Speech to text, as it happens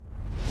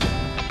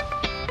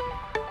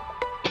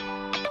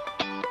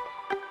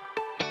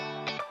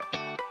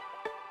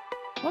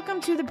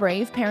Welcome to the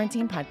Brave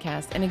Parenting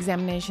Podcast, an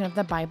examination of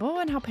the Bible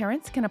and how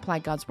parents can apply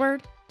God's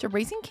Word to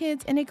raising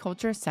kids in a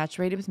culture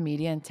saturated with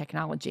media and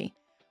technology.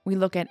 We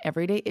look at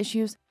everyday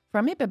issues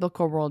from a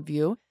biblical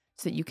worldview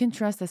so that you can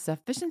trust the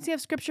sufficiency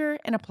of Scripture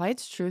and apply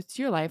its truth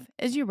to your life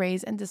as you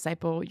raise and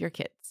disciple your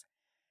kids.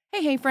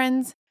 Hey,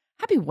 friends.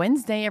 Happy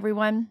Wednesday,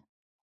 everyone.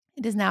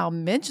 It is now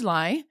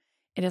mid-July.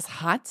 It is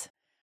hot.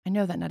 I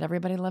know that not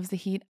everybody loves the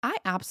heat. I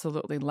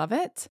absolutely love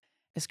it.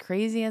 As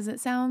crazy as it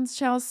sounds,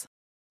 Chels,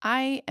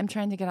 I am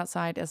trying to get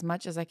outside as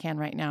much as I can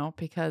right now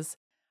because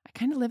I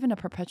kind of live in a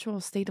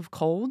perpetual state of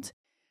cold.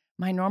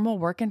 My normal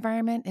work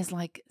environment is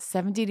like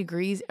 70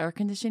 degrees air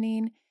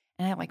conditioning,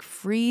 and I like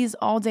freeze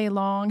all day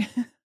long.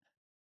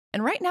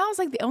 And right now is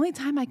like the only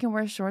time I can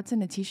wear shorts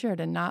and a t-shirt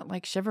and not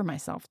like shiver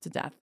myself to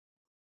death.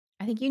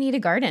 I think you need a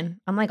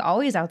garden. I'm like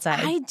always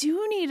outside. I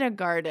do need a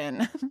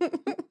garden.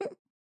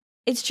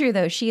 It's true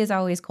though. She is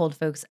always cold,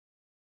 folks.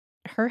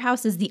 Her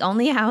house is the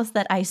only house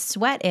that I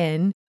sweat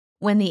in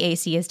when the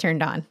AC is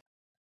turned on.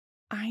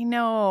 I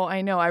know.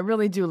 I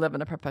really do live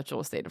in a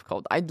perpetual state of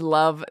cold. I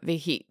love the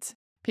heat.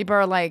 People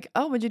are like,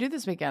 oh, what'd you do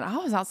this weekend? I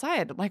was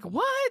outside. Like,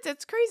 what?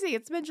 It's crazy.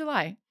 It's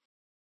mid-July.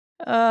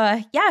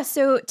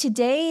 So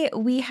today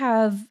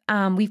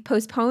we've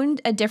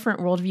postponed a different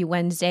Worldview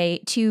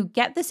Wednesday to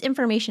get this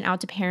information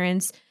out to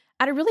parents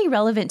at a really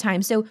relevant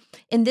time. So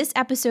in this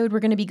episode, we're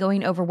going to be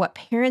going over what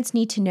parents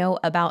need to know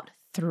about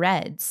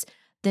Threads,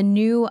 the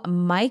new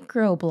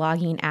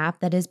microblogging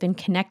app that has been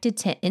connected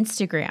to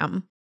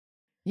Instagram.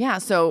 Yeah,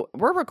 so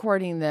we're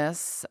recording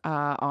this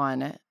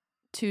on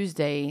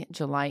Tuesday,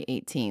 July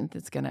 18th.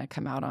 It's going to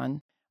come out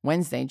on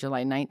Wednesday,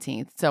 July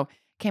 19th. So it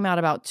came out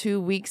about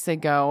 2 weeks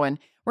ago, and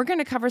we're going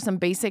to cover some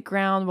basic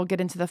ground. We'll get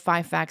into the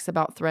 5 facts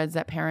about Threads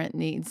that parents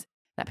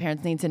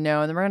need to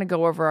know. And then we're going to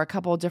go over a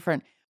couple of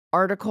different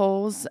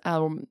articles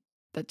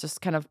that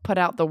just kind of put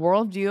out the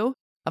worldview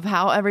of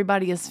how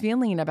everybody is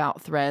feeling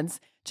about Threads,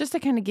 just to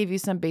kind of give you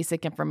some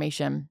basic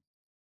information.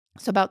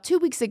 So about 2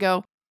 weeks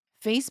ago,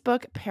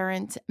 Facebook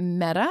parent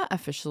Meta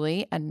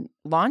officially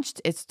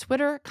launched its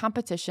Twitter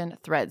competition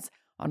Threads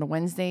on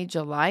Wednesday,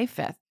 July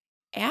 5th,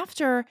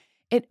 after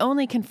it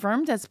only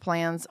confirmed its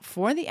plans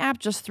for the app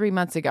just 3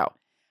 months ago.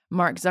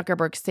 Mark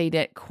Zuckerberg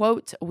stated,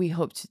 quote, "We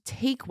hope to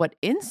take what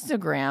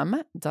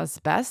Instagram does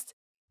best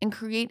and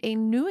create a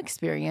new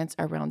experience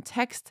around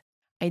text,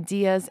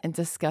 ideas, and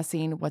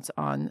discussing what's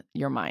on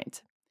your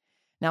mind."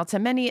 Now, to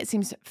many, it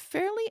seems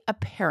fairly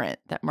apparent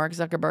that Mark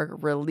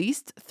Zuckerberg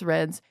released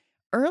Threads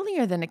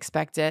earlier than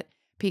expected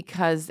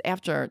because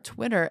after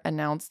Twitter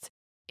announced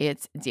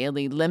its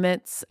daily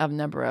limits of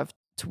number of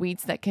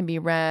tweets that can be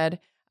read,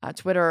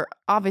 Twitter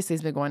obviously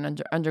has been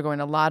undergoing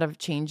a lot of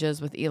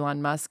changes with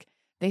Elon Musk.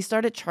 They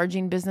started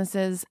charging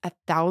businesses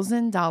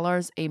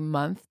 $1,000 a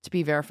month to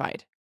be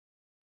verified.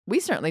 We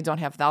certainly don't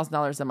have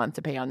 $1,000 a month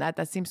to pay on that.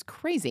 That seems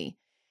crazy.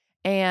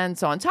 And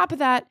so on top of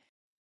that,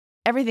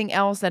 everything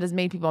else that has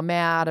made people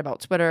mad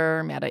about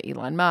Twitter, mad at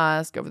Elon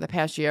Musk over the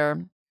past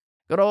year,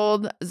 good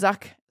old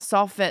Zuck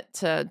saw fit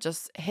to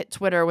just hit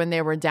Twitter when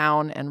they were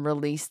down and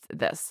released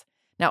this.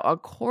 Now,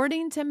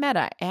 according to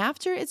Meta,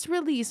 after its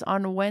release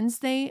on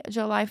Wednesday,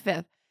 July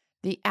 5th,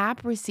 the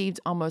app received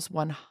almost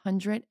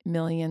 100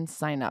 million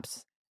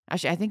signups.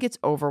 Actually, I think it's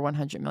over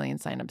 100 million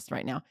signups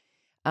right now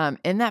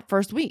in that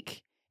first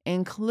week,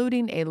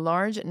 including a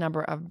large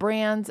number of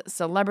brands,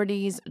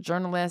 celebrities,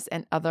 journalists,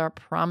 and other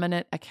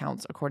prominent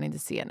accounts, according to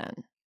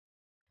CNN.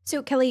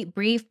 So, Kelly,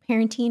 Brave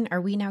Parenting,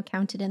 are we now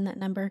counted in that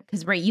number?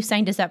 Because, right, you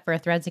signed us up for a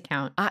Threads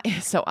account. I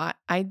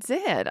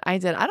did. I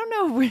don't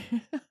know if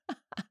we...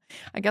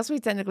 I guess we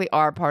technically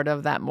are part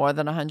of that more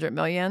than 100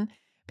 million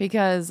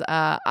because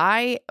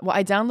I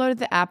downloaded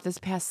the app this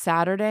past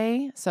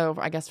Saturday. So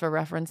I guess for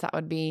reference, that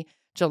would be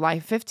July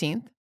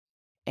 15th.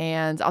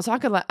 And I'll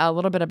talk a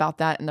little bit about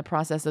that in the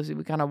process as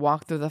we kind of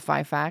walk through the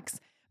 5 facts.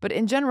 But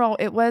in general,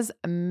 it was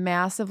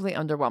massively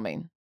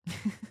underwhelming.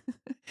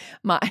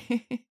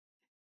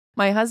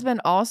 My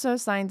husband also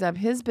signed up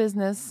his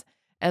business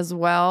as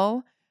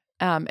well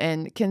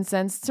and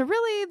consents to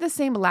really the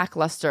same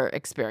lackluster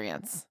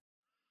experience.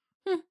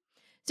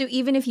 So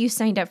even if you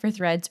signed up for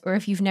Threads or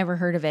if you've never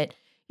heard of it,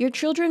 your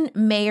children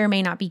may or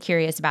may not be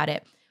curious about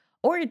it.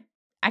 Or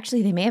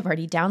actually, they may have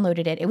already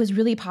downloaded it. It was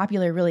really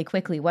popular really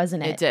quickly,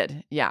 wasn't it? It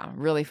did. Yeah,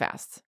 really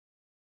fast.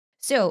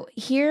 So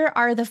here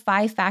are the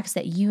 5 facts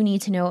that you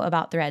need to know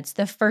about Threads.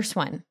 The first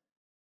one,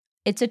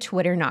 it's a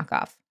Twitter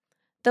knockoff.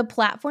 The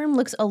platform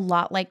looks a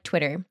lot like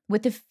Twitter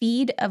with a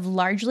feed of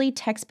largely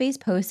text-based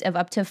posts of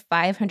up to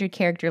 500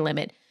 character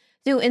limit.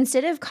 So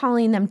instead of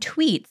calling them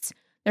tweets,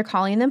 they're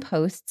calling them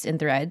posts in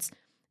Threads.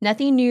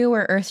 Nothing new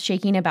or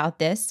earth-shaking about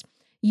this.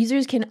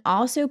 Users can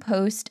also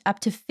post up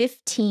to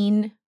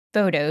 15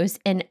 photos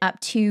and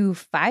up to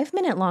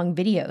 5-minute-long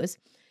videos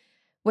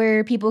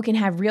where people can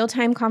have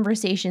real-time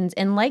conversations.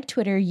 And like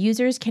Twitter,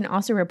 users can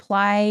also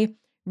reply,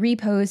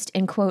 repost,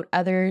 and quote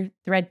other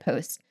thread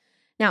posts.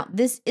 Now,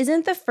 this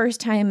isn't the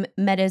first time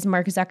Meta's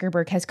Mark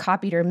Zuckerberg has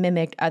copied or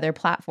mimicked other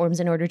platforms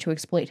in order to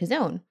exploit his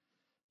own.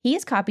 He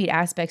has copied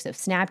aspects of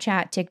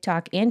Snapchat,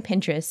 TikTok, and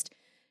Pinterest,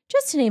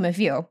 just to name a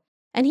few.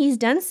 And he's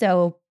done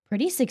so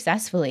pretty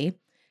successfully.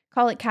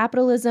 Call it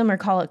capitalism or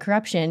call it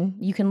corruption.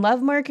 You can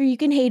love Mark or you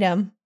can hate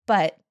him,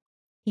 but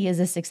he is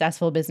a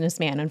successful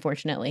businessman,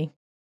 unfortunately.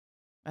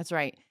 That's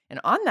right. And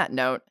on that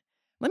note,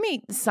 let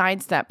me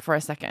sidestep for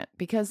a second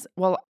because,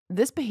 well,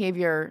 this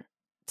behavior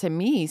to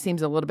me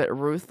seems a little bit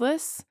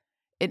ruthless.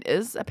 It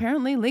is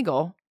apparently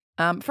legal.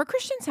 For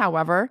Christians,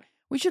 however,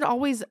 we should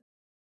always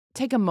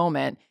take a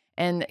moment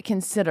and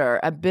consider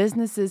a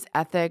business's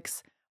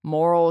ethics,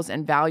 morals,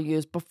 and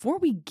values before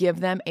we give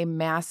them a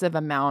massive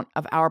amount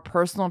of our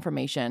personal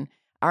information,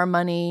 our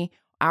money,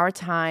 our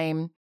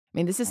time. I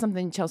mean, this is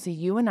something, Chelsea,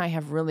 you and I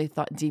have really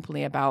thought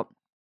deeply about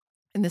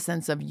in the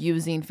sense of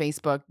using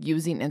Facebook,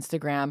 using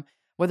Instagram,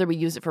 whether we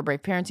use it for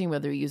Brave Parenting,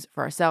 whether we use it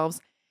for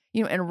ourselves.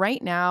 And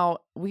right now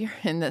we are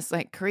in this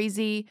like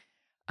crazy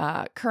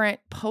current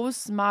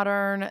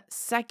postmodern,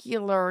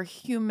 secular,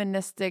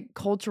 humanistic,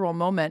 cultural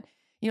moment.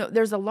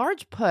 There's a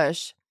large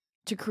push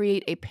to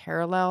create a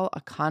parallel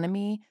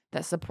economy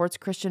that supports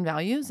Christian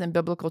values and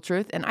biblical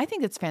truth. And I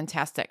think it's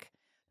fantastic.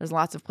 There's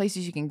lots of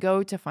places you can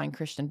go to find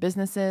Christian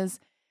businesses.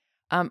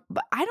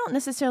 But I don't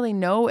necessarily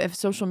know if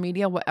social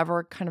media will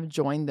ever kind of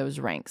join those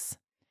ranks.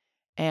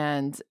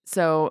 And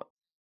so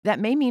that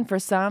may mean for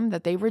some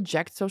that they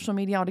reject social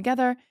media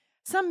altogether.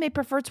 Some may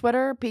prefer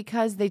Twitter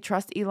because they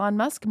trust Elon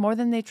Musk more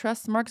than they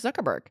trust Mark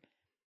Zuckerberg.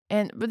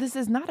 But this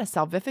is not a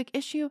salvific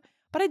issue,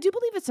 but I do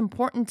believe it's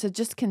important to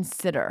just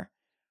consider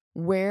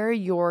where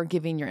you're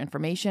giving your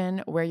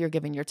information, where you're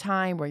giving your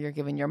time, where you're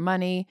giving your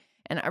money.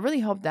 And I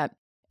really hope that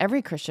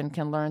every Christian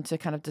can learn to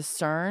kind of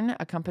discern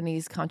a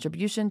company's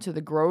contribution to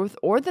the growth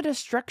or the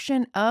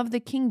destruction of the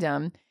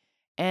kingdom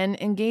and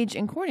engage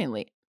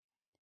accordingly.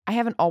 I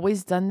haven't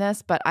always done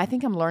this, but I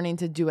think I'm learning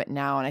to do it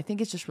now. And I think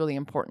it's just really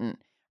important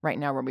right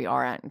now where we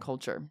are at in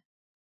culture.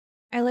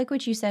 I like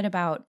what you said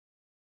about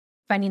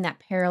finding that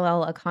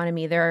parallel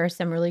economy. There are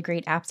some really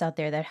great apps out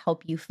there that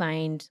help you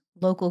find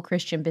local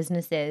Christian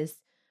businesses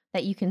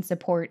that you can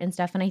support and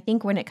stuff. And I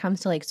think when it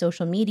comes to like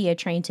social media,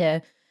 trying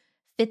to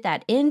fit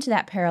that into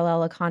that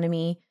parallel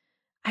economy,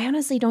 I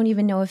honestly don't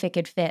even know if it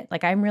could fit.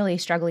 Like I'm really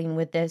struggling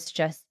with this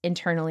just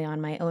internally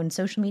on my own.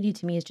 Social media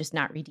to me is just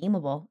not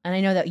redeemable. And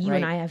I know that you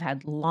and I have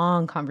had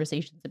long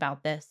conversations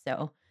about this.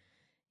 So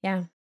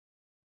yeah,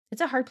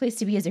 it's a hard place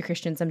to be as a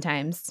Christian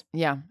sometimes.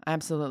 Yeah,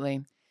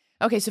 absolutely.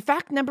 Okay, so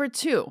fact number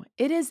 2,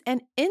 it is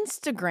an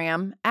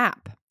Instagram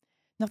app.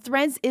 Now,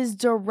 Threads is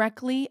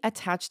directly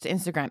attached to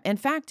Instagram. In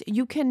fact,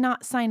 you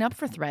cannot sign up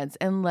for Threads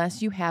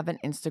unless you have an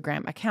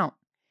Instagram account.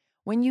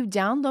 When you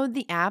download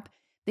the app,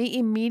 they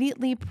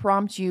immediately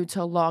prompt you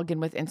to log in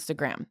with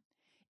Instagram.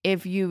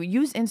 If you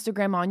use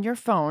Instagram on your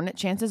phone,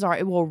 chances are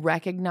it will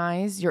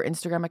recognize your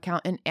Instagram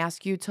account and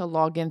ask you to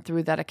log in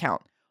through that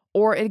account,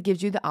 or it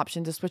gives you the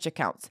option to switch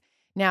accounts.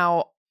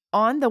 Now,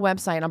 on the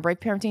website, on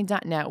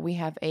braveparenting.net, we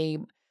have a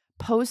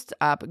post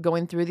up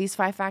going through these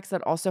 5 facts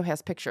that also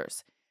has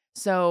pictures.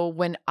 So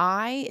when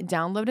I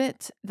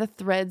downloaded the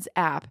Threads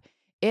app,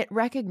 it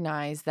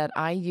recognized that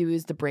I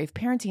used the Brave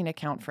Parenting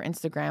account for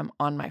Instagram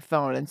on my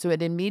phone. And so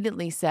it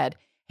immediately said,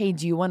 hey,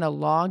 do you want to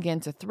log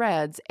into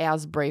Threads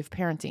as Brave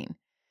Parenting?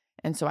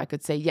 And so I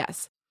could say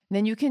yes.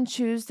 Then you can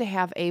choose to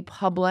have a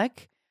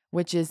public,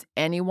 which is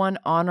anyone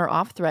on or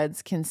off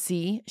Threads can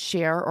see,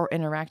 share, or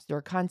interact with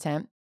your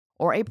content,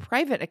 or a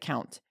private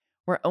account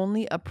where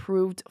only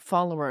approved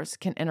followers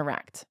can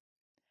interact.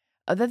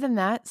 Other than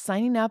that,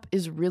 signing up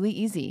is really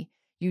easy.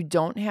 You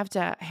don't have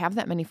to have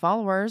that many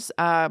followers,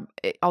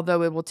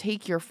 although it will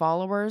take your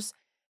followers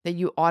that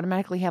you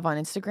automatically have on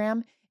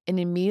Instagram and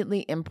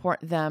immediately import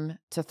them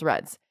to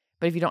Threads.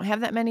 But if you don't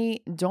have that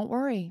many, don't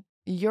worry.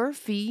 Your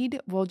feed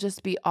will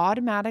just be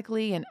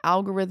automatically and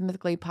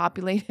algorithmically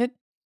populated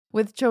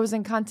with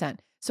chosen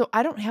content. So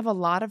I don't have a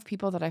lot of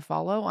people that I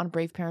follow on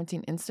Brave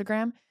Parenting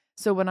Instagram.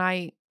 So when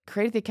I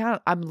created the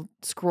account, I'm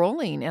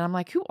scrolling and I'm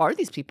like, who are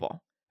these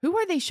people? Who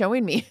are they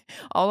showing me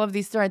all of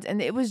these threads?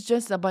 And it was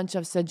just a bunch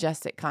of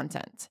suggested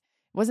content.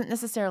 It wasn't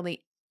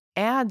necessarily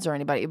ads or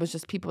anybody. It was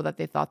just people that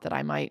they thought that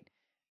I might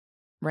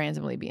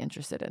randomly be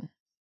interested in.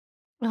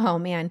 Oh,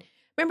 man.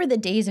 Remember the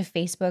days of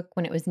Facebook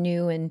when it was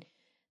new and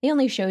they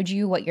only showed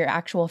you what your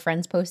actual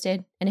friends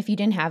posted? And if you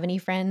didn't have any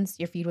friends,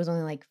 your feed was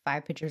only like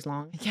 5 pictures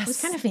long. Yes. It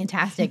was kind of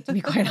fantastic, to be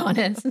quite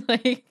honest.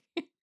 Like,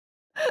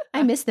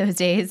 I miss those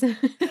days.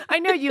 I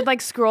know you'd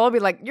like scroll, be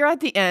like, you're at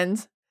the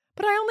end.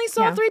 But I only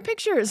saw 3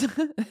 pictures.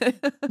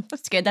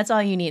 That's good. That's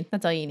all you need.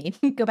 That's all you need.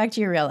 Go back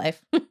to your real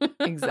life.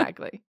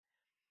 Exactly.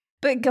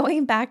 But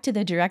going back to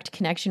the direct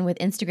connection with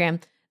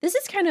Instagram, this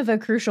is kind of a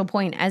crucial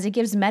point as it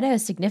gives Meta a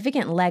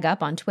significant leg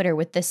up on Twitter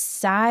with the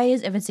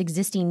size of its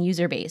existing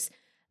user base.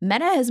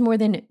 Meta has more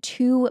than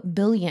 2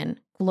 billion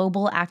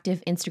global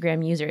active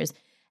Instagram users,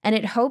 and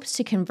it hopes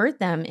to convert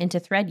them into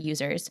Thread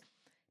users.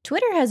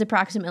 Twitter has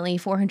approximately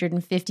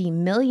 450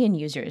 million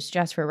users,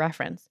 just for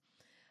reference.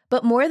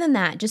 But more than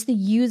that, just the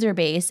user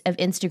base of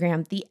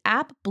Instagram, the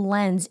app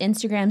blends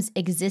Instagram's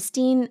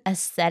existing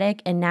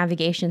aesthetic and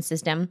navigation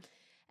system,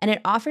 and it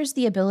offers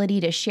the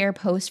ability to share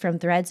posts from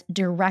Threads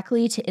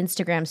directly to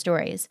Instagram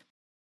stories.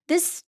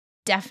 This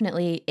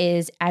definitely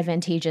is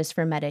advantageous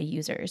for Meta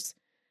users.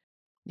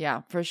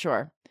 Yeah, for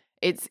sure.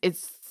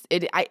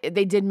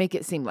 They did make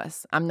it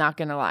seamless. I'm not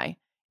going to lie.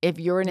 If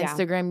you're an Yeah.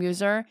 Instagram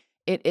user,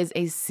 it is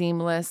a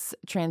seamless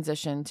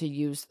transition to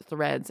use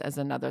Threads as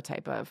another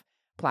type of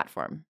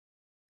platform.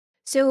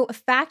 So,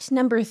 fact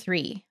number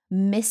 3,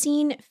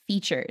 missing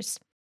features.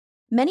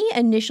 Many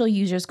initial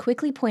users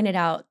quickly pointed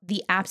out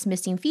the app's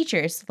missing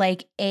features,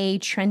 like a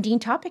trending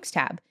topics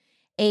tab,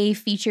 a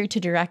feature to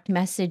direct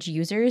message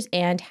users,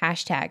 and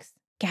hashtags.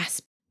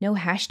 Gasp, no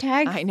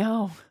hashtags? I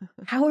know.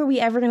 How are we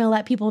ever going to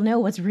let people know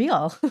what's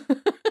real?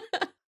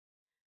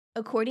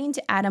 According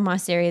to Adam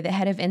Mosseri, the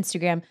head of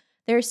Instagram,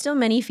 there are still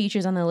many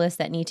features on the list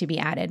that need to be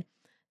added.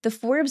 The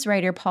Forbes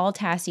writer Paul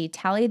Tassi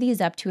tallied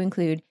these up to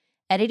include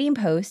editing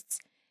posts,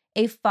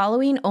 a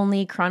following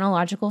only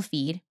chronological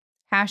feed,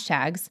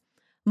 hashtags,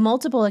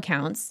 multiple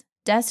accounts,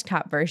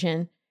 desktop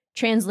version,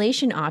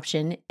 translation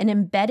option, an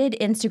embedded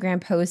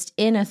Instagram post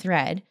in a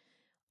thread,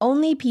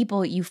 only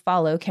people you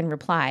follow can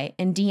reply,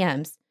 and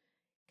DMs.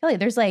 Kelly,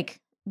 there's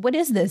like, what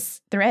is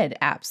this thread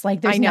apps?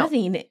 Like, there's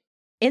nothing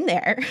in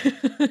there.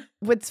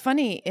 What's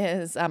funny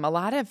is I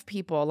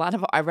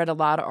read a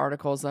lot of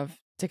articles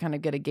to kind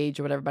of get a gauge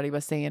of what everybody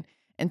was saying.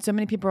 And so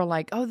many people are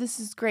like, oh, this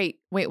is great.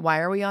 Wait, why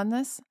are we on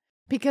this?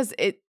 Because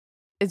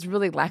it's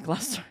really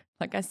lackluster.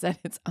 Like I said,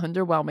 it's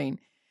underwhelming.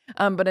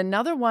 But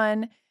another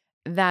one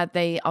that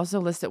they also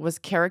listed was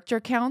character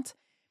count.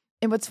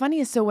 And what's funny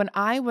is, so when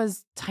I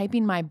was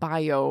typing my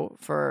bio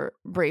for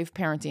Brave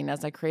Parenting,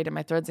 as I created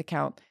my Threads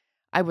account,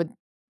 I would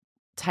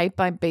type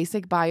my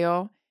basic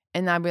bio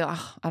and I'd be like,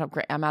 oh,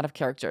 I'm out of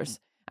characters.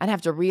 I'd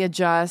have to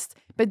readjust,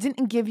 but it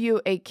didn't give you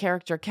a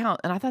character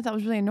count. And I thought that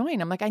was really annoying.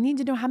 I'm like, I need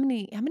to know how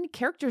many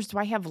characters do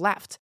I have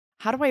left?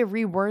 How do I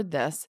reword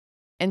this?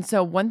 And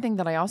so one thing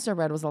that I also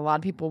read was a lot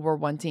of people were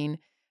wanting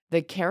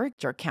the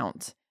character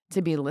count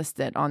to be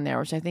listed on there,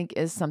 which I think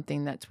is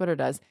something that Twitter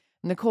does.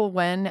 Nicole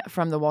Wen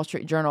from the Wall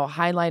Street Journal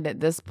highlighted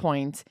this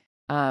point.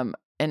 And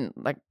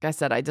like I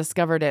said, I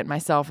discovered it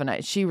myself,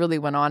 and she really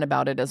went on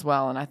about it as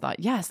well. And I thought,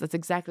 yes, that's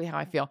exactly how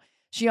I feel.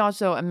 She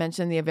also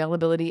mentioned the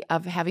availability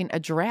of having a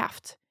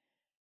draft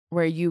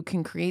where you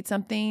can create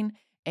something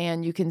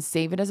and you can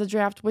save it as a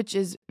draft, which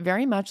is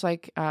very much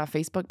like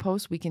Facebook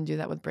posts. We can do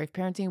that with Brave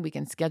Parenting. We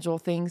can schedule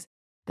things.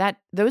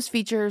 Those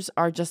features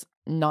are just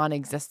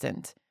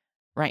non-existent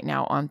right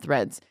now on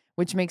Threads,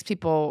 which makes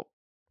people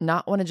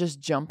not want to just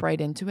jump right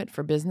into it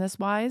for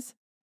business-wise.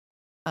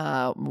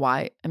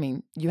 Why? I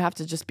mean, you have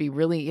to be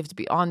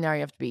on there.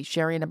 You have to be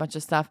sharing a bunch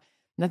of stuff.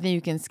 Nothing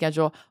you can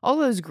schedule. All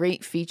those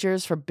great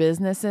features for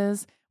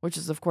businesses, which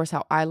is, of course,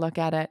 how I look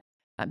at it,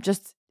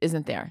 just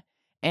isn't there.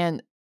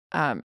 And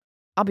I'll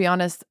be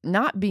honest,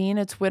 not being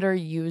a Twitter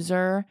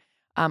user,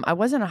 I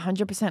wasn't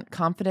 100%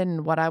 confident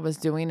in what I was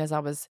doing as I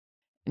was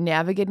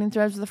navigating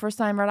Threads for the first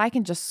time. Right? I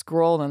can just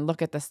scroll and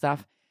look at the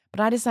stuff. But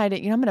I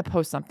decided, I'm going to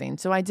post something.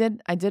 So I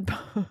did.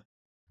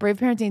 Brave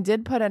Parenting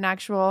did put an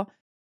actual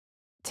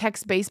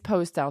text-based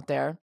post out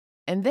there.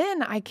 And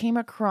then I came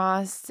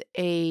across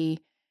a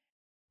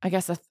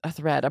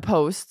thread, a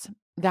post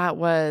that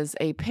was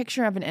a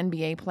picture of an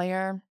NBA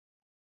player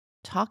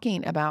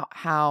talking about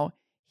how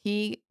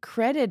he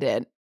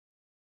credited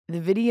the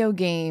video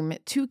game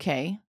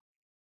 2K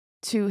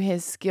to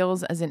his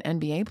skills as an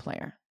NBA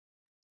player.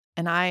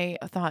 And I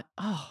thought,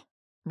 oh,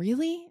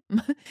 really?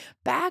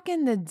 Back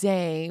in the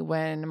day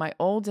when my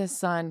oldest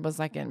son was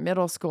like in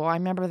middle school, I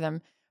remember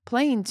them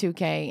playing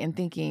 2K and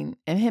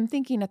him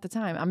thinking at the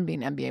time, I'm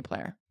being an NBA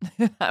player.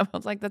 I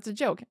was like, that's a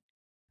joke.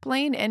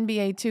 Playing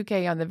NBA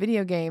 2K on the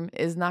video game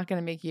is not going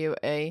to make you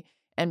a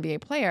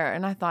NBA player.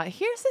 And I thought,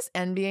 here's this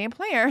NBA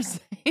player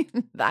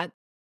saying that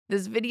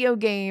this video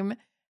game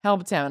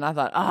helped him. And I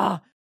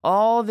thought,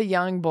 all the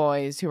young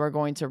boys who are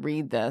going to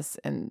read this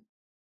and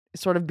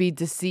sort of be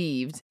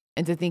deceived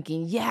into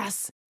thinking,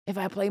 yes, if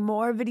I play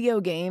more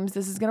video games,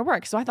 this is going to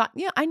work. So I thought,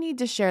 I need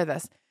to share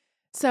this.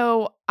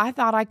 So I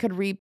thought I could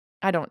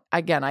I'm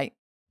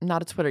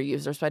not a Twitter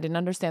user, so I didn't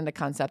understand the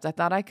concept. I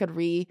thought I could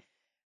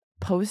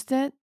repost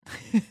it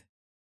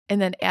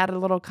and then add a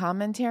little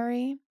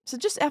commentary. So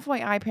just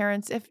FYI,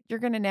 parents, if you're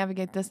going to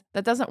navigate this,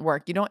 that doesn't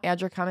work. You don't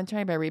add your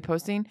commentary by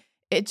reposting.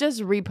 It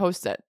just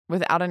reposts it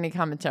without any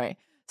commentary.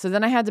 So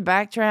then I had to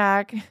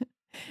backtrack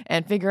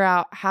and figure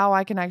out how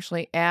I can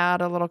actually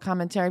add a little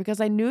commentary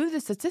because I knew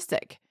the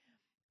statistic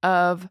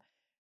of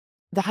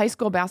the high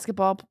school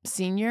basketball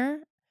senior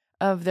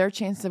of their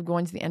chance of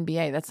going to the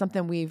NBA. That's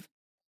something we've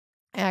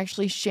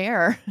actually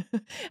share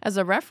as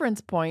a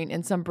reference point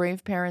in some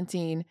Brave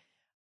Parenting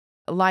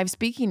live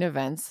speaking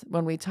events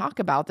when we talk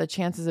about the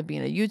chances of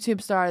being a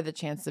YouTube star, the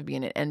chance of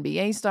being an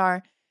NBA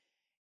star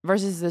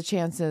versus the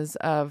chances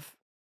of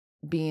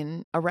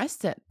being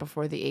arrested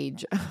before the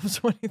age of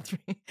 23.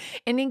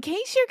 And in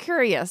case you're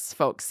curious,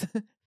 folks,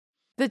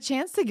 the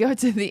chance to go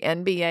to the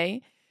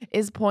NBA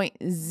is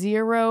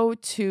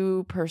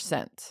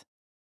 0.02%.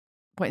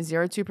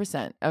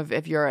 0.02% of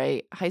if you're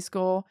a high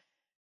school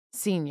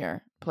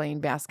senior playing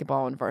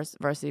basketball and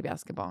varsity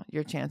basketball,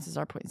 your chances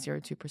are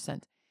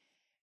 0.02%.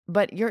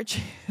 But your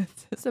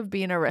chances of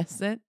being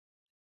arrested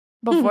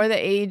before the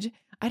age,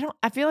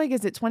 I feel like,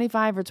 is it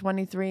 25 or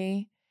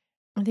 23?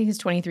 I think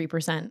it's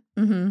 23%.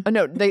 Mm-hmm. Oh,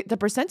 no, the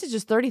percentage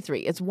is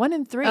 33. It's 1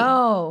 in 3.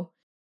 Oh,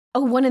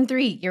 1 in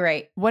 3. You're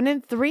right. 1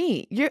 in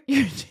 3. Your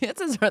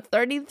chances are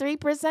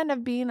 33%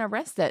 of being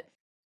arrested.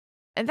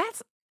 And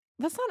that's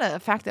not a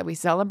fact that we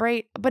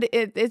celebrate, but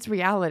it's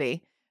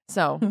reality.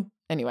 So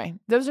anyway,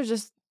 those are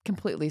just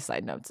completely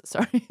side notes.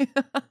 Sorry.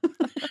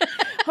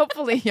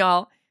 Hopefully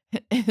y'all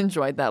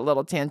enjoyed that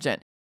little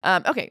tangent.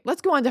 Okay,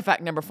 let's go on to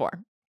fact number 4.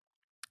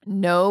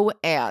 No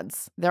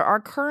ads. There are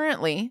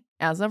currently,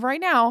 as of right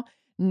now,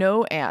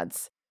 no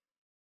ads.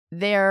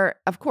 There,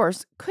 of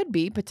course, could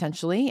be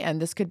potentially, and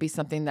this could be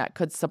something that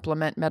could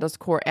supplement Meta's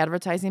core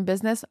advertising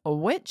business,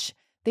 which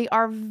they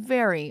are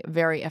very,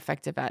 very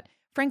effective at.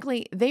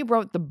 Frankly, they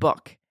wrote the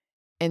book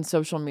in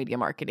social media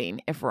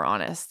marketing, if we're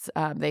honest.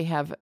 They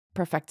have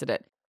perfected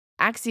it.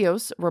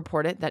 Axios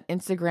reported that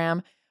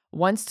Instagram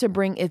wants to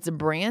bring its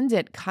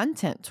branded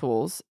content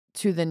tools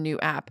to the new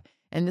app,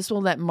 and this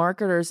will let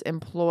marketers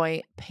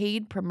employ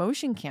paid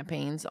promotion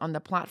campaigns on the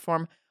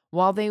platform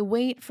while they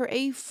wait for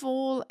a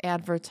full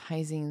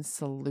advertising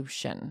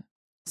solution.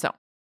 So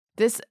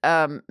this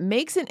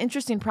makes an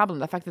interesting problem,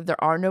 the fact that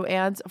there are no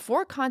ads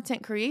for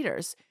content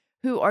creators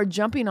who are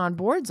jumping on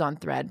boards on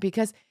Thread,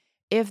 because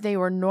if they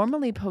were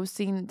normally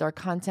posting their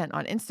content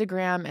on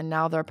Instagram and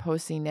now they're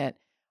posting it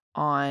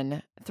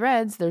on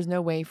Threads, there's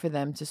no way for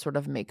them to sort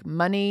of make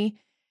money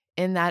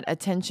in that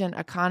attention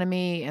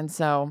economy. And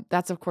so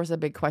that's, of course, a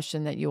big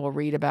question that you will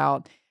read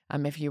about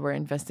if you were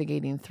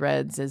investigating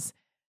Threads is,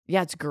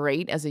 yeah, it's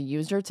great as a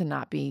user to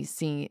not be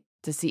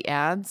to see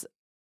ads,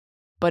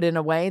 but in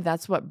a way,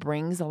 that's what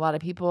brings a lot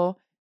of people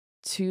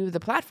to the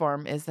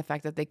platform is the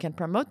fact that they can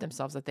promote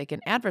themselves, that they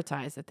can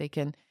advertise, that they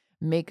can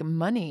make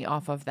money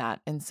off of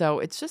that. And so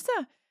it's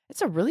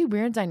a really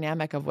weird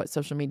dynamic of what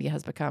social media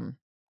has become.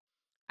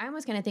 I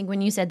was going to think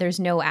when you said there's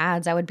no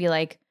ads, I would be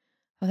like,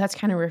 oh, that's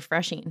kind of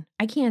refreshing.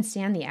 I can't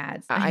stand the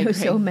ads. I know agree.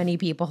 so many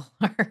people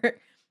are.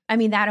 I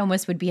mean, that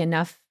almost would be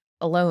enough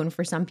alone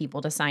for some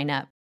people to sign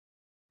up.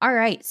 All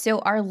right. So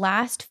our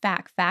last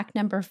fact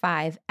number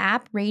 5,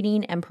 app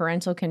rating and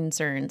parental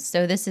concerns.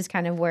 So this is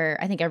kind of where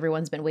I think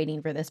everyone's been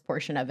waiting for this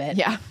portion of it.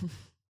 Yeah.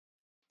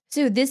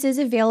 So this is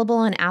available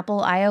on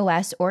Apple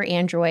iOS or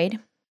Android.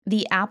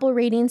 The Apple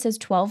rating says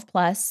 12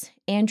 plus.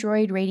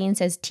 Android rating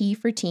says T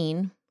for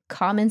teen.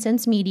 Common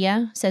Sense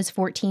Media says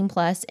 14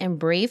 plus, and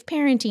Brave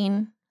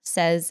Parenting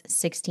says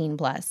 16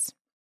 plus.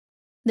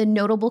 The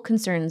notable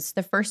concerns,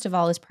 the first of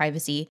all, is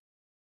privacy.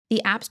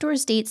 The App Store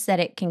states that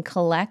it can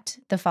collect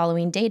the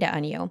following data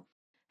on you: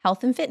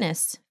 health and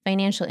fitness,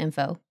 financial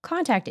info,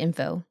 contact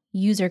info,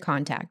 user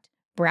contact,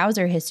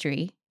 browser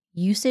history,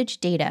 usage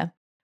data,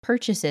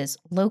 purchases,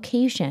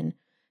 location,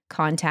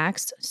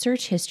 contacts,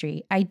 search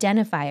history,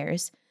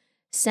 identifiers,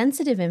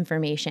 sensitive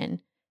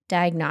information,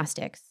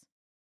 diagnostics.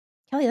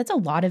 Kelly, that's a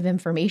lot of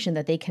information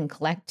that they can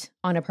collect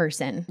on a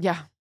person. Yeah.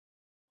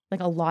 Like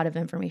a lot of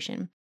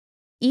information.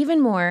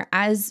 Even more,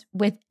 as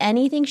with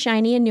anything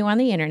shiny and new on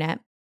the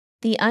internet,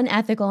 the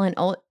unethical and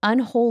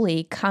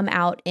unholy come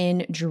out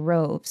in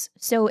droves.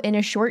 So in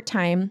a short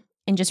time,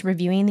 in just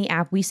reviewing the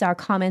app, we saw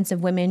comments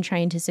of women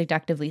trying to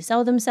seductively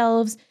sell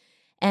themselves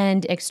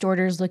and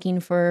extorters looking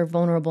for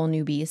vulnerable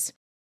newbies.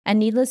 And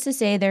needless to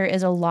say, there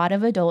is a lot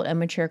of adult and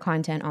mature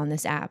content on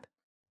this app.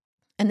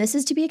 And this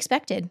is to be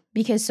expected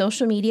because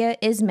social media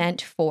is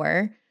meant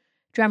for,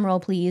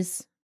 drumroll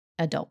please,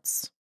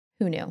 adults.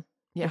 Who knew?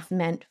 Yeah. It's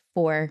meant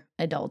for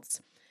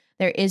adults.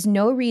 There is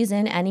no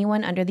reason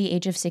anyone under the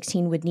age of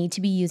 16 would need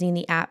to be using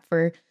the app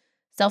for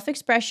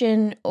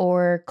self-expression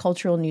or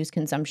cultural news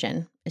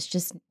consumption. It's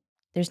just,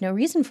 there's no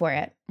reason for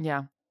it.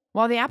 Yeah.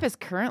 While the app is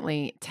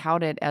currently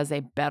touted as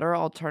a better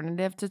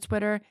alternative to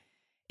Twitter,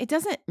 it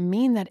doesn't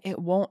mean that it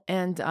won't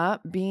end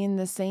up being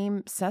the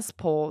same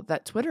cesspool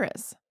that Twitter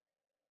is.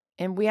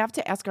 And we have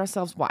to ask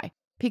ourselves why.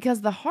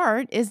 Because the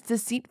heart is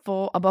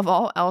deceitful above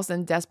all else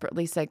and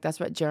desperately sick. That's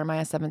what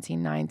Jeremiah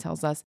 17:9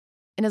 tells us.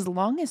 And as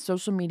long as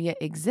social media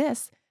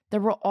exists, there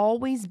will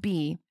always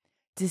be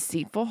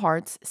deceitful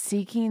hearts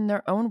seeking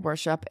their own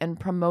worship and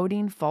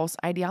promoting false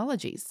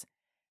ideologies.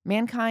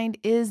 Mankind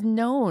is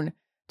known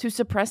to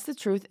suppress the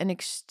truth and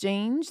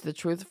exchange the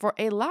truth for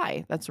a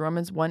lie. That's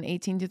Romans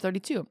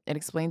 1:18-32. It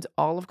explains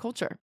all of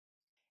culture.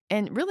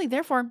 And really,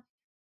 therefore,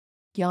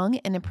 young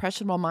and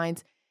impressionable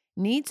minds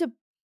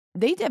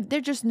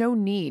there's just no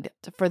need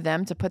for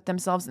them to put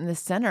themselves in the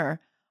center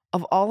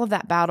of all of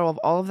that battle, of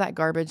all of that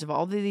garbage, of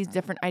all of these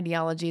different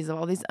ideologies, of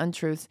all these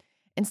untruths.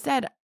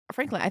 Instead,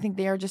 frankly, I think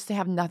they are just to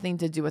have nothing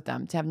to do with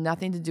them, to have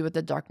nothing to do with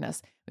the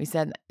darkness. We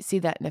see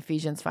that in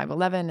Ephesians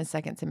 5:11 and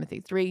 2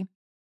 Timothy 3.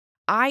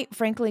 I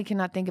frankly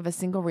cannot think of a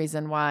single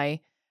reason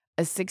why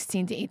a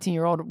 16 to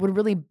 18-year-old would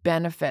really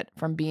benefit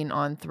from being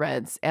on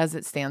Threads as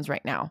it stands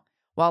right now.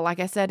 While, like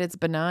I said, it's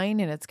benign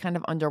and it's kind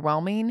of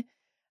underwhelming,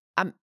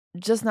 I'm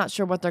just not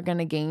sure what they're going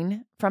to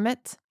gain from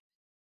it.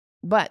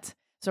 But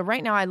so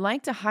right now, I'd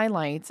like to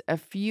highlight a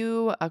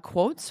few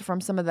quotes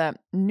from some of the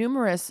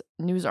numerous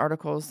news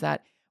articles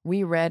that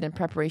we read in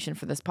preparation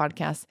for this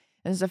podcast.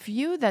 And there's a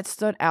few that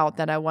stood out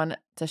that I want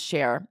to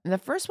share. And the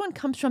first one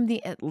comes from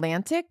The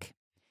Atlantic.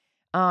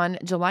 on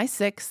July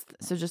 6th,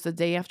 so just a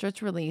day after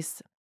its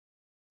release,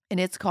 and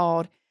it's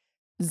called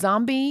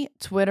Zombie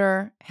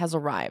Twitter Has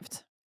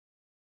Arrived.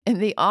 And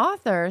the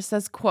author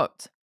says,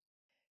 quote,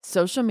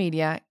 social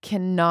media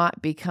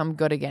cannot become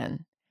good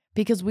again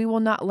because we will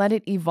not let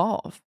it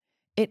evolve.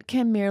 It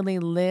can merely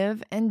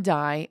live and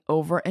die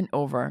over and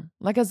over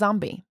like a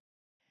zombie.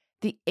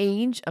 The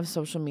age of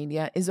social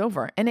media is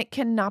over and it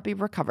cannot be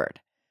recovered.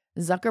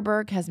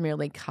 Zuckerberg has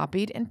merely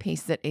copied and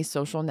pasted a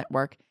social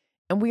network,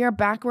 and we are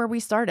back where we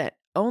started,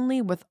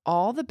 only with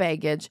all the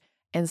baggage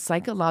and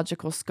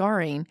psychological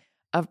scarring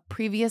of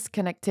previous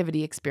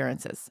connectivity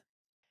experiences.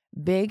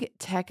 Big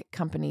tech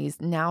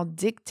companies now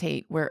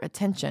dictate where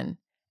attention,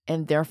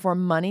 and therefore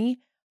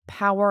money,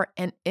 power,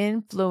 and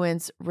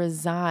influence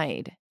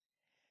reside.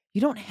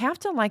 You don't have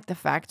to like the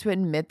fact to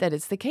admit that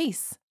it's the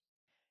case.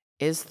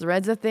 Is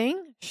Threads a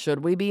thing?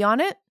 Should we be on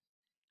it?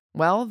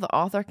 Well, the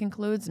author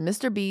concludes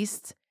Mr.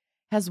 Beast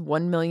has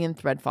 1 million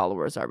Thread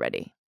followers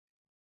already.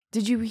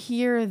 Did you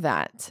hear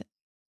that,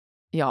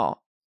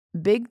 y'all?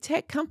 Big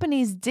tech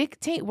companies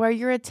dictate where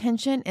your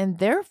attention and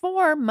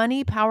therefore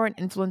money, power, and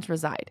influence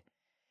reside.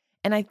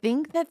 And I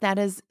think that that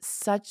is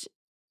such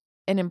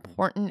an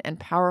important and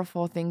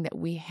powerful thing that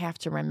we have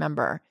to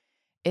remember,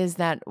 is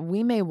that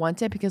we may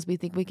want it because we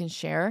think we can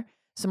share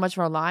so much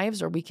of our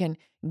lives, or we can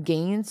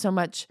gain so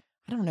much,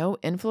 I don't know,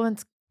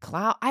 influence,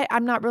 clout.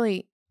 I'm not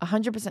really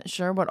 100%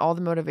 sure what all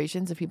the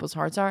motivations of people's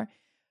hearts are,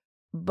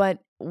 but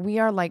we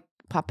are like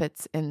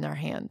puppets in their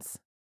hands.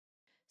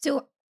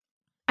 So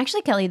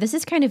actually, Kelly, this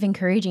is kind of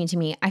encouraging to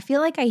me. I feel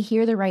like I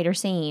hear the writer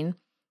saying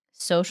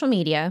social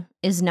media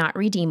is not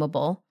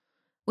redeemable,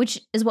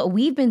 which is what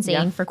we've been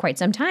saying for quite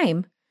some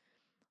time.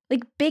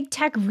 Like, big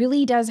tech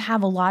really does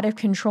have a lot of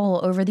control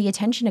over the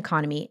attention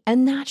economy,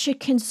 and that should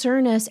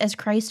concern us as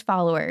Christ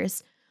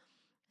followers.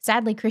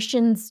 Sadly,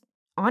 Christians,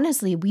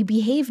 honestly, we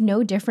behave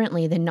no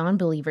differently than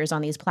non-believers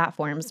on these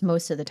platforms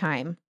most of the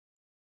time,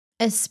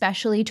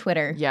 especially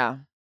Twitter. Yeah.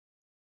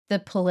 The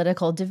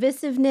political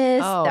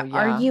divisiveness,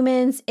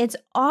 arguments, it's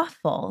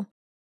awful.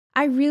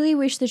 I really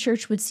wish the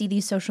church would see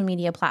these social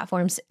media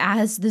platforms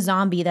as the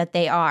zombie that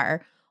they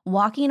are,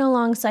 walking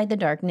alongside the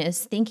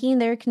darkness, thinking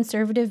their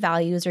conservative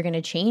values are going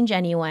to change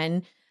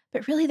anyone,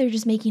 but really they're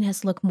just making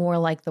us look more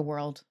like the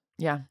world.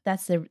 Yeah.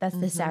 That's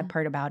the sad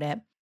part about it.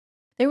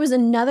 There was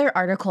another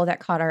article that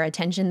caught our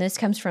attention. This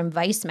comes from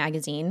Vice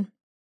magazine.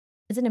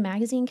 Is it a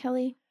magazine,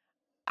 Kelly?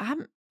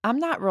 I'm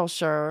not real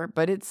sure,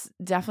 but it's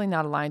definitely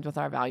not aligned with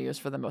our values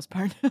for the most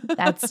part.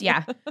 That's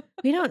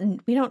We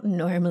don't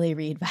normally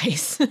read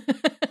Vice.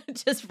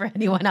 Just for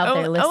anyone out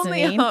there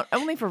listening.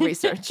 Only for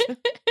research.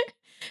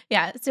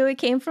 Yeah, so it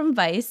came from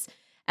Vice,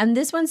 and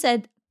this one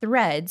said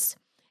Threads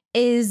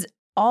is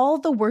all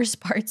the worst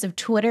parts of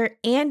Twitter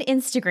and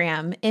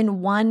Instagram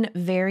in one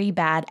very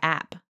bad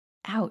app.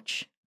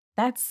 Ouch.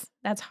 That's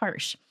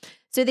harsh.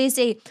 So they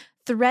say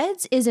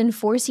Threads is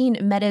enforcing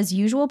Meta's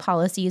usual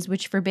policies,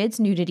 which forbids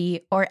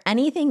nudity or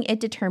anything it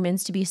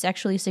determines to be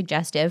sexually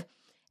suggestive,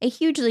 a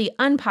hugely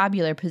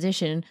unpopular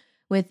position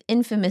which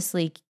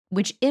infamously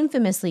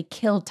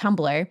killed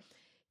Tumblr,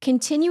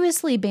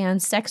 continuously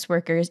banned sex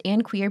workers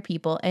and queer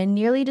people, and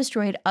nearly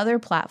destroyed other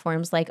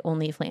platforms like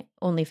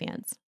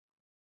OnlyFans.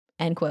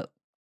 End quote.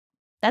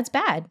 That's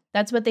bad.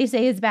 That's what they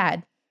say is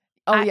bad.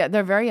 Oh, yeah.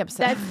 They're very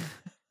upset.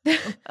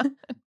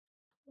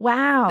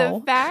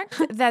 Wow. The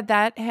fact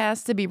that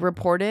has to be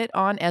reported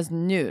on as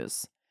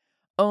news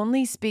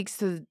only speaks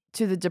to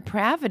the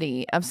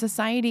depravity of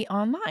society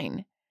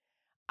online.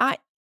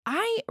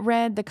 I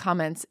read the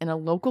comments in a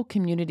local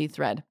community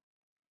thread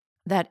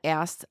that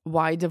asked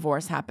why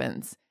divorce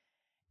happens.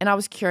 And I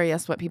was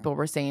curious what people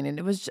were saying. And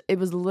it was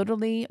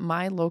literally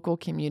my local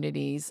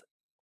community's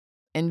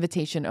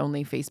invitation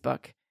only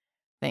Facebook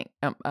thing,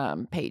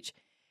 page.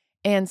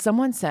 And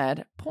someone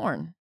said,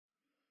 porn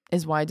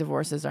is why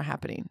divorces are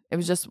happening. It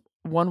was just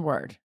one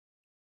word.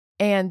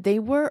 And they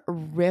were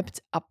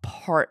ripped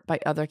apart by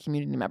other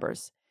community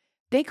members.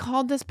 They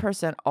called this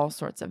person all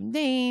sorts of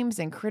names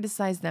and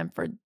criticized them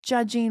for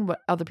judging what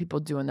other people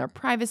do in their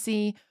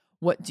privacy.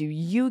 What do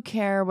you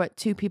care what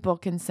two people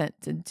consent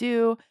to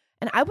do?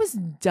 And I was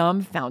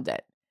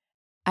dumbfounded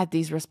at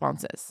these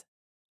responses.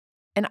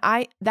 And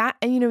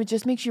it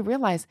just makes you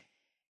realize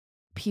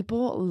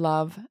people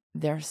love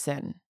their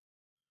sin.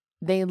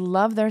 They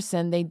love their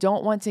sin. They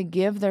don't want to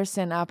give their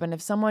sin up. And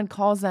if someone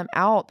calls them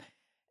out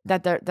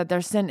that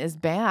their sin is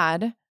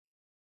bad,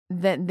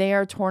 then they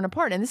are torn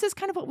apart. And this is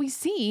kind of what we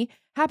see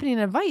happening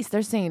in Vice.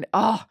 They're saying,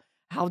 oh,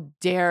 how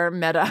dare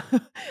Meta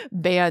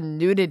ban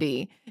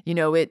nudity?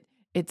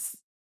 It's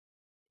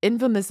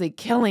infamously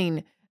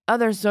killing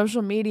other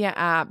social media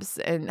apps,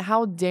 and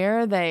how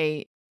dare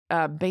they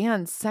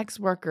ban sex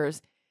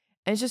workers?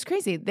 And it's just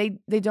crazy.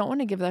 They don't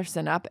want to give their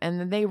sin up,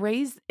 and they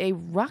raise a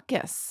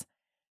ruckus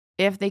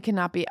if they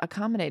cannot be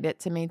accommodated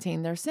to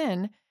maintain their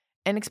sin,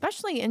 and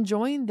especially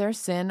enjoying their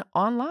sin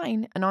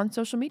online and on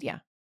social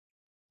media.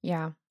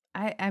 Yeah,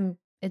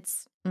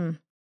 it's a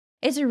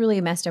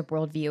really messed up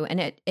worldview, and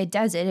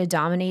it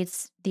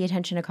dominates the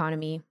attention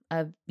economy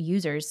of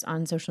users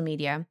on social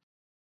media.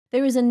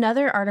 There was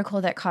another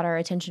article that caught our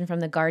attention from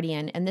The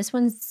Guardian, and this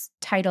one's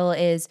title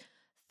is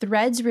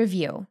Threads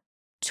Review,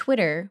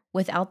 Twitter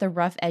Without the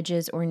Rough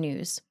Edges or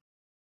News.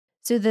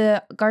 So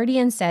The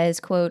Guardian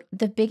says, quote,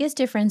 the biggest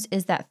difference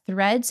is that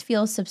Threads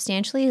feels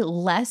substantially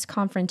less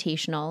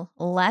confrontational,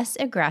 less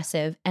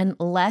aggressive, and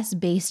less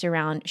based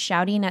around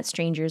shouting at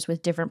strangers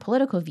with different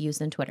political views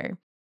than Twitter.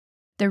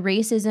 The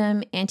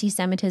racism,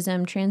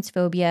 anti-Semitism,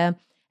 transphobia,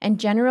 and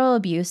general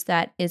abuse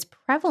that is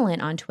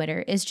prevalent on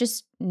Twitter is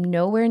just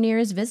nowhere near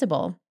as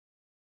visible.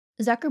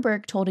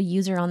 Zuckerberg told a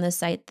user on this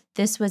site that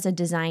this was a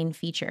design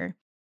feature.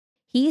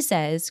 He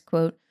says,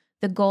 quote,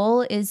 the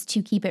goal is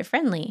to keep it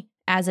friendly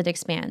as it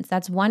expands.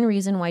 That's one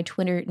reason why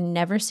Twitter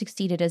never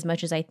succeeded as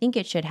much as I think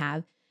it should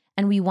have,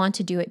 and we want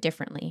to do it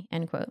differently,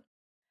 end quote.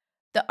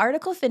 The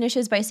article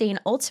finishes by saying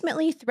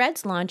ultimately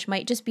Threads launch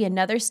might just be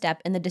another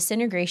step in the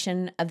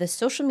disintegration of the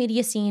social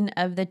media scene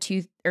of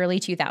the early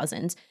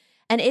 2000s,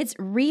 and its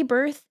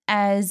rebirth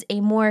as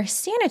a more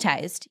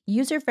sanitized,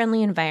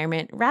 user-friendly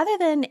environment rather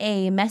than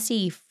a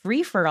messy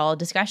free-for-all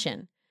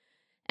discussion.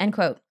 End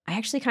quote. I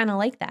actually kind of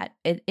like that.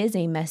 It is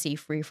a messy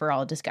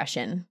free-for-all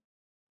discussion.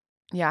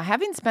 Yeah,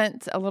 having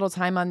spent a little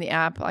time on the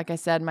app, like I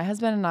said, my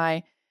husband and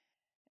I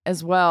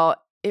as well,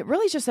 it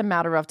really is just a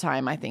matter of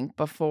time, I think,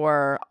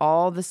 before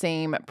all the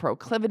same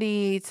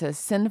proclivity to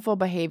sinful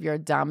behavior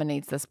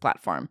dominates this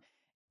platform.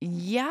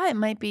 Yeah, it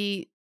might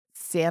be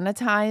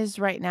sanitized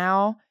right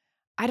now.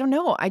 I don't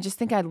know. I just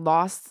think I've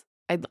lost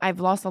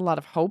a lot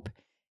of hope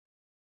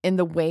in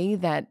the way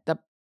that the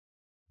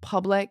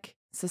public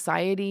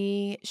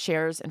society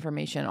shares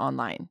information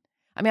online.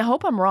 I mean, I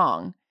hope I'm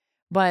wrong,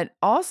 but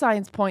all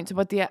signs point to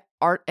what the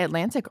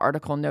Atlantic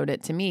article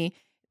noted to me,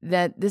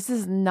 that this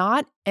is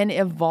not an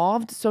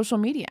evolved social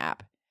media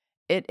app.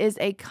 It is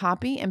a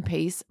copy and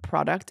paste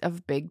product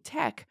of big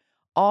tech,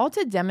 all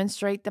to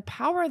demonstrate the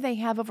power they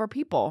have over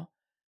people.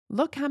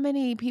 Look how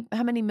many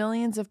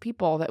millions of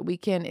people that we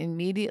can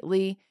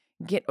immediately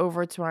get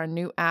over to our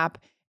new app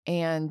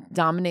and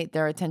dominate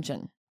their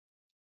attention.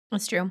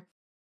 That's true.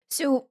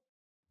 So,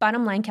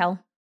 bottom line,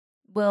 Kel,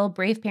 will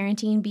Brave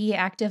Parenting be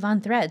active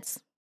on Threads?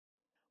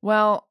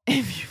 Well,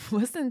 if you've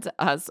listened to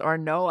us or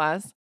know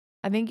us,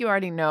 I think you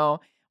already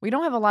know we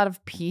don't have a lot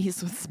of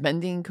peace with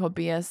spending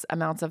copious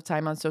amounts of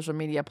time on social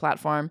media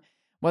platform,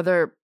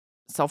 whether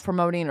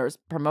self-promoting or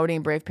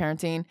promoting Brave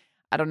Parenting.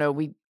 I don't know.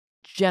 We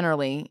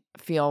generally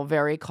feel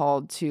very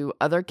called to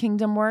other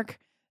kingdom work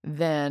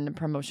than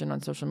promotion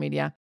on social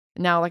media.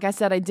 Now, like I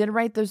said, I did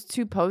write those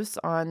 2 posts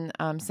on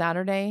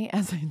Saturday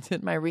as I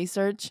did my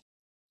research.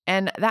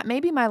 And that may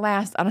be my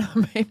last, I don't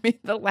know, maybe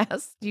the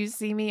last you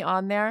see me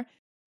on there.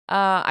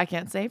 I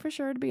can't say for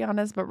sure, to be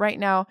honest, but right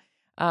now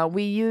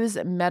we use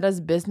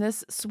Meta's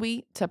business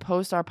suite to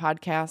post our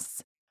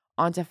podcasts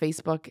onto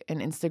Facebook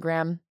and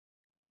Instagram.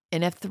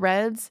 And if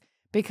Threads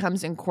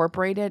becomes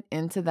incorporated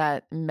into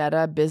that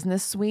Meta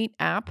business suite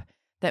app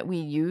that we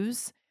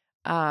use,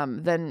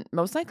 then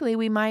most likely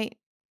we might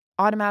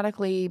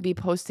automatically be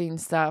posting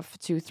stuff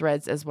to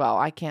Threads as well.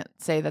 I can't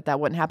say that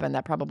wouldn't happen.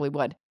 That probably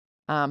would.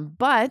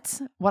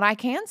 But what I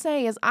can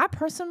say is I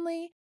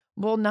personally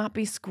will not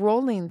be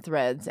scrolling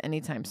Threads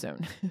anytime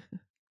soon.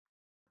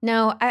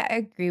 No, I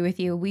agree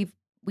with you. We've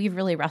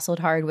really wrestled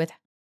hard with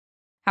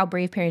how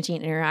Brave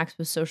Parenting interacts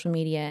with social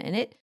media,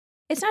 and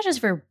it's not just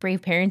for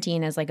Brave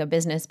Parenting as like a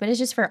business, but it's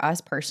just for us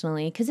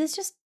personally, because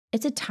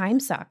it's a time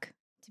suck,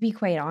 to be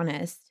quite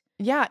honest.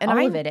 Yeah, and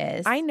all of it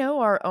is. I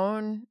know our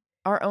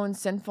own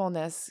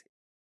sinfulness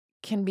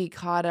can be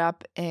caught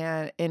up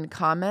in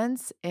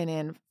comments and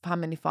in how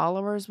many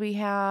followers we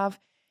have.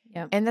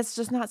 Yep. And that's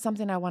just not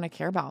something I want to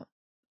care about.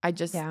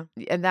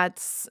 And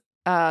that's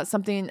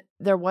something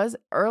there was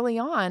early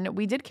on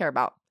we did care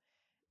about.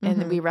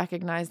 And we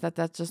recognized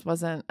that just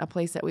wasn't a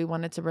place that we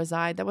wanted to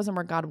reside. That wasn't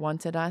where God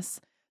wanted us.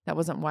 That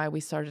wasn't why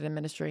we started in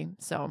ministry.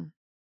 So,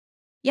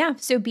 yeah.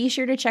 So be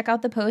sure to check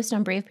out the post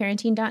on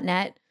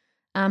braveparenting.net.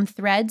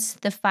 Threads,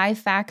 the 5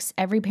 facts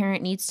every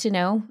parent needs to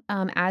know.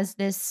 As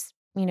this,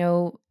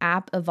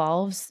 app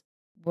evolves,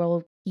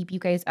 we'll keep you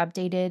guys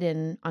updated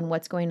and on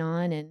what's going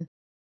on and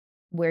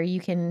where you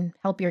can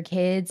help your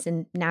kids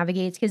and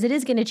navigate, because it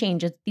is going to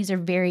change. These are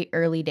very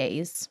early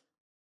days.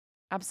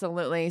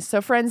 Absolutely. So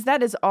friends,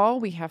 that is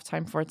all we have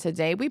time for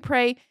today. We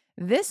pray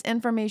this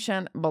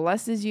information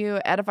blesses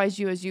you, edifies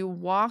you as you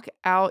walk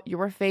out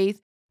your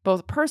faith,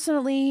 both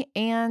personally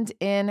and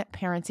in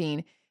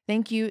parenting.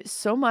 Thank you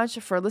so much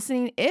for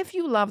listening. If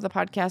you love the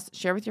podcast,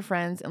 share with your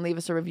friends and leave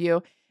us a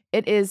review.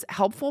 It is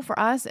helpful for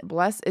us.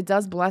 It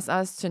does bless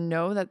us to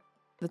know that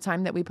the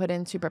time that we put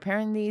into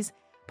preparing these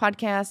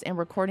podcasts and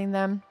recording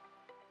them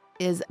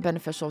is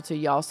beneficial to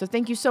y'all. So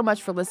thank you so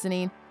much for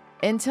listening.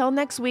 Until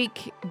next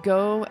week,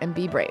 go and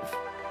be brave.